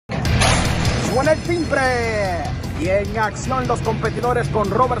Flavien Prat. Y en acción los competidores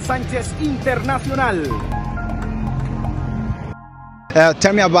con Robert Sánchez Internacional.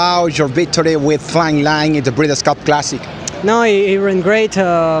 Tell me about your victory with Flightline in the Breeders' Cup Classic. No, he ran great.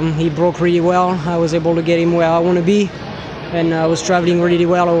 He broke really well. I was able to get him where I want to be, and I was traveling really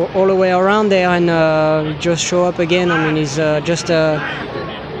well all the way around there, and just show up again. I mean, he's just a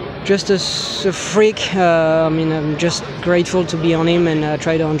freak. I mean, I'm just grateful to be on him and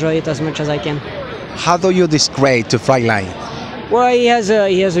try to enjoy it as much as I can. How do you describe to Flightline? Well, he has a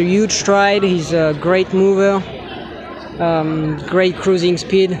huge stride. He's a great mover, great cruising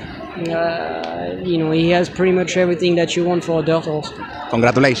speed. You know, he has pretty much everything that you want for a dirt horse.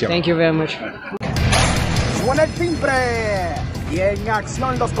 Congratulations. Thank you very much. Flavien Prat. Y en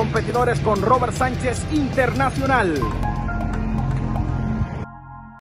acción los competidores con Robert Sánchez Internacional.